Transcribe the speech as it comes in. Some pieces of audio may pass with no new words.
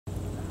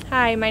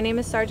Hi, my name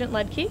is Sergeant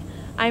Ludke.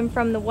 I'm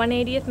from the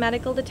 180th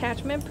Medical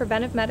Detachment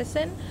Preventive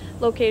Medicine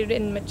located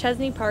in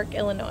Machesney Park,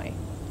 Illinois.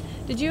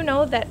 Did you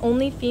know that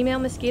only female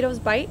mosquitoes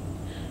bite?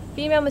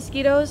 Female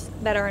mosquitoes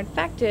that are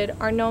infected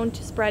are known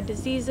to spread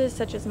diseases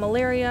such as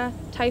malaria,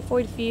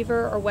 typhoid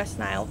fever, or West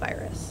Nile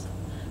virus.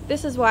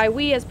 This is why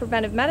we as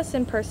preventive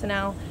medicine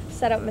personnel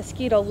set up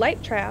mosquito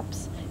light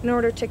traps in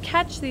order to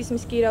catch these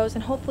mosquitoes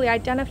and hopefully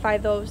identify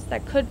those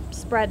that could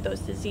spread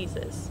those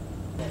diseases.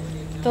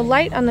 The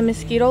light on the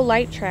mosquito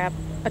light trap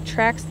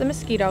attracts the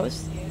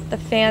mosquitoes. The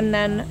fan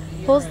then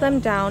pulls them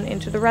down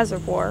into the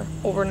reservoir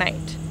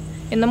overnight.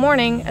 In the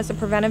morning, as a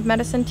preventive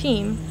medicine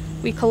team,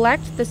 we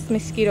collect the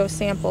mosquito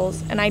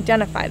samples and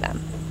identify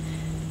them.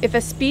 If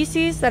a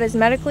species that is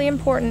medically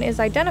important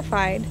is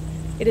identified,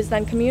 it is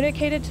then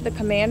communicated to the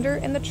commander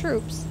and the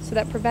troops so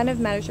that preventive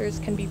measures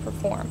can be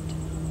performed.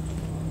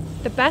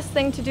 The best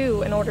thing to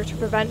do in order to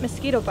prevent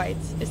mosquito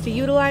bites is to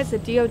utilize the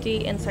DoD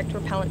insect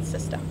repellent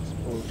system.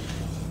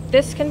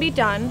 This can be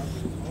done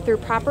through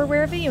proper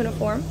wear of a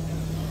uniform,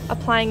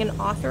 applying an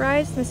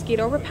authorized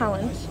mosquito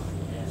repellent,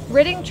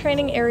 ridding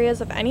training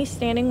areas of any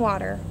standing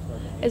water,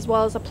 as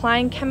well as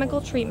applying chemical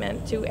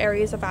treatment to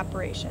areas of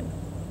operation.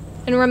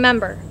 And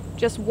remember,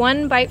 just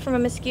one bite from a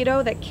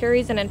mosquito that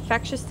carries an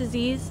infectious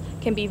disease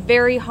can be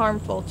very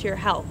harmful to your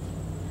health.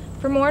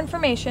 For more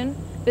information,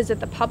 visit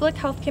the Public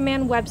Health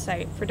Command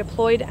website for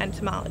deployed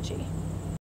entomology.